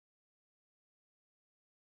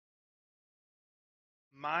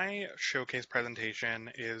My showcase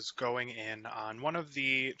presentation is going in on one of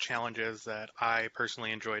the challenges that I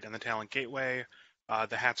personally enjoyed in the Talent Gateway,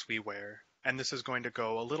 the hats we wear. And this is going to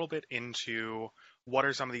go a little bit into what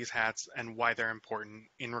are some of these hats and why they're important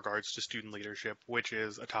in regards to student leadership, which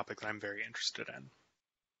is a topic that I'm very interested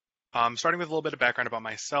in. Starting with a little bit of background about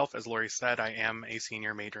myself, as Lori said, I am a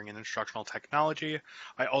senior majoring in instructional technology.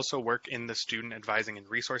 I also work in the student advising and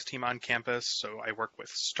resource team on campus, so I work with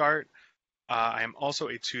START. I am also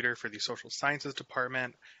a tutor for the Social Sciences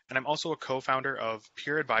Department, and I'm also a co-founder of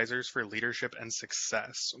Peer Advisors for Leadership and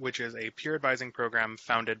Success, which is a peer advising program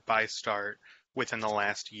founded by START within the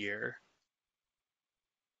last year.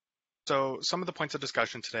 So some of the points of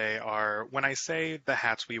discussion today are when I say the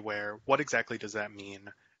hats we wear, what exactly does that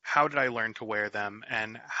mean? How did I learn to wear them?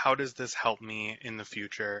 And how does this help me in the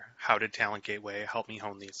future? How did Talent Gateway help me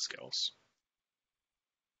hone these skills?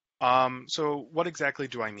 So what exactly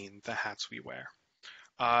do I mean, the hats we wear?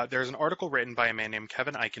 There's an article written by a man named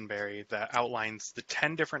Kevin Eikenberry that outlines the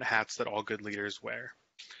 10 different hats that all good leaders wear.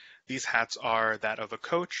 These hats are that of a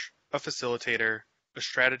coach, a facilitator, a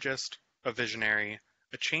strategist, a visionary,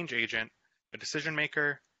 a change agent, a decision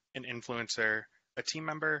maker, an influencer, a team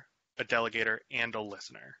member, a delegator, and a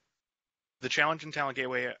listener. The challenge in Talent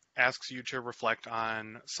Gateway asks you to reflect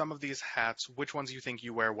on some of these hats, which ones you think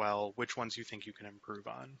you wear well, which ones you think you can improve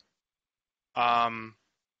on.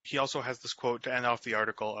 He also has this quote to end off the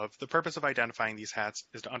article of the purpose of identifying these hats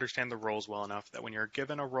is to understand the roles well enough that when you're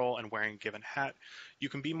given a role and wearing a given hat, you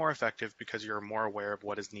can be more effective because you're more aware of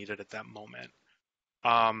what is needed at that moment.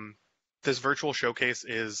 This virtual showcase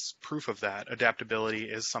is proof of that. Adaptability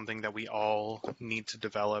is something that we all need to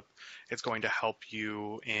develop. It's going to help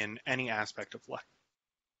you in any aspect of life.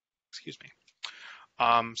 Excuse me.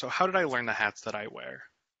 So how did I learn the hats that I wear?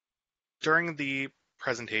 During the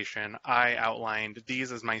presentation, I outlined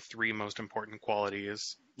these as my three most important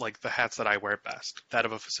qualities, like the hats that I wear best, that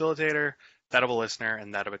of a facilitator, that of a listener,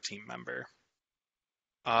 and that of a team member.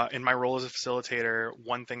 In my role as a facilitator,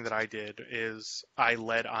 one thing that I did is I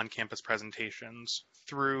led on-campus presentations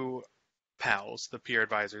through PALS, the Peer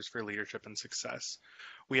Advisors for Leadership and Success.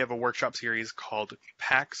 We have a workshop series called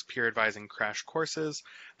PACS, Peer Advising Crash Courses,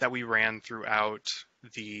 that we ran throughout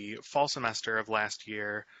the fall semester of last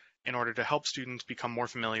year in order to help students become more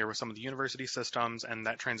familiar with some of the university systems and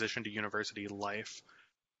that transition to university life.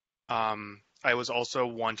 I was also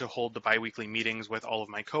one to hold the biweekly meetings with all of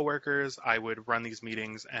my coworkers. I would run these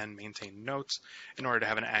meetings and maintain notes in order to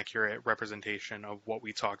have an accurate representation of what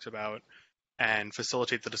we talked about and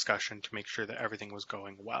facilitate the discussion to make sure that everything was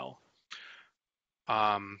going well.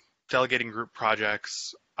 Delegating group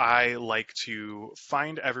projects, I like to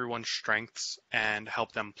find everyone's strengths and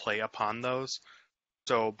help them play upon those.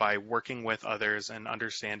 So by working with others and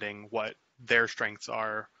understanding what their strengths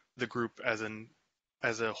are, the group as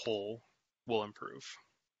a whole will improve.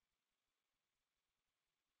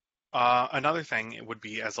 Another thing it would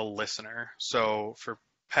be as a listener. So for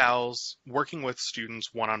PALS, working with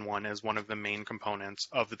students one-on-one is one of the main components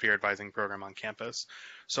of the peer advising program on campus.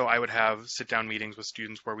 So I would have sit-down meetings with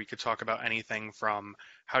students where we could talk about anything from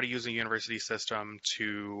how to use a university system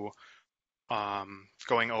to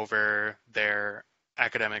going over their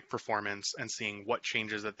academic performance and seeing what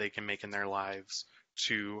changes that they can make in their lives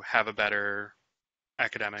to have a better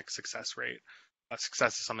academic success rate.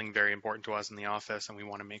 Success is something very important to us in the office, and we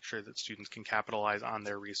want to make sure that students can capitalize on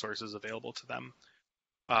their resources available to them.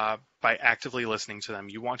 By actively listening to them,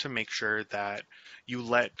 you want to make sure that you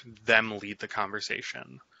let them lead the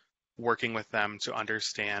conversation, working with them to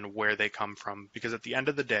understand where they come from, because at the end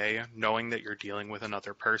of the day, knowing that you're dealing with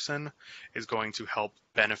another person is going to help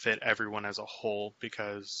benefit everyone as a whole,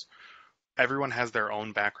 because everyone has their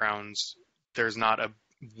own backgrounds. There's not a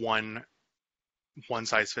one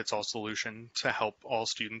size fits all solution to help all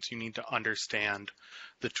students. You need to understand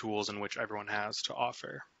the tools in which everyone has to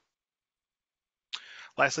offer.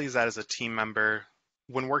 Lastly, is that as a team member,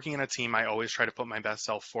 when working in a team, I always try to put my best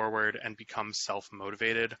self forward and become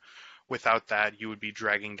self-motivated. Without that, you would be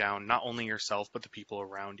dragging down not only yourself, but the people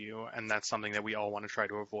around you. And that's something that we all want to try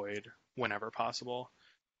to avoid whenever possible.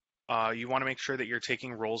 You want to make sure that you're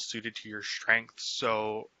taking roles suited to your strengths.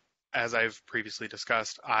 So as I've previously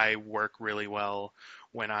discussed, I work really well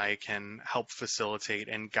when I can help facilitate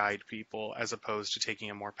and guide people as opposed to taking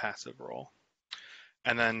a more passive role.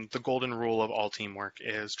 And then the golden rule of all teamwork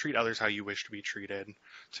is treat others how you wish to be treated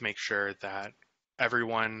to make sure that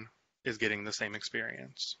everyone is getting the same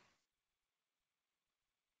experience.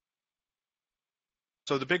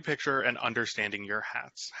 So the big picture and understanding your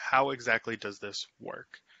hats. How exactly does this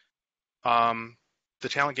work? The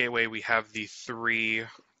Talent Gateway, we have the three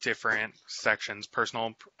different sections: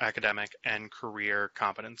 personal, academic, and career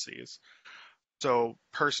competencies. So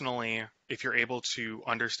personally, if you're able to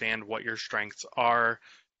understand what your strengths are,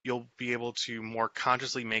 you'll be able to more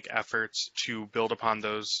consciously make efforts to build upon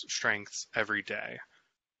those strengths every day.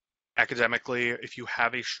 Academically, if you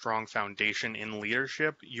have a strong foundation in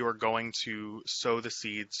leadership, you're going to sow the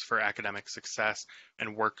seeds for academic success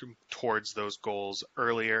and work towards those goals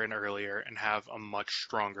earlier and earlier and have a much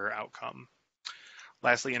stronger outcome.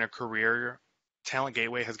 Lastly, in a career, Talent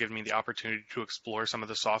Gateway has given me the opportunity to explore some of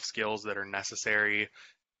the soft skills that are necessary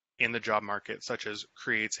in the job market, such as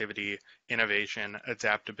creativity, innovation,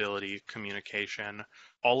 adaptability, communication.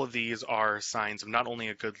 All of these are signs of not only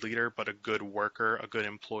a good leader, but a good worker, a good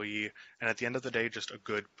employee, and at the end of the day, just a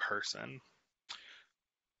good person.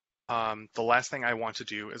 The last thing I want to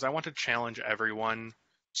do is I want to challenge everyone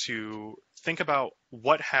to think about,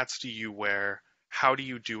 what hats do you wear? How do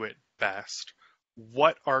you do it best?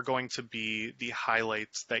 What are going to be the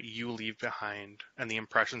highlights that you leave behind and the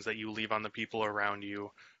impressions that you leave on the people around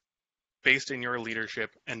you, based in your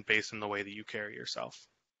leadership and based in the way that you carry yourself?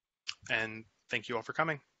 And thank you all for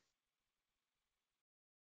coming.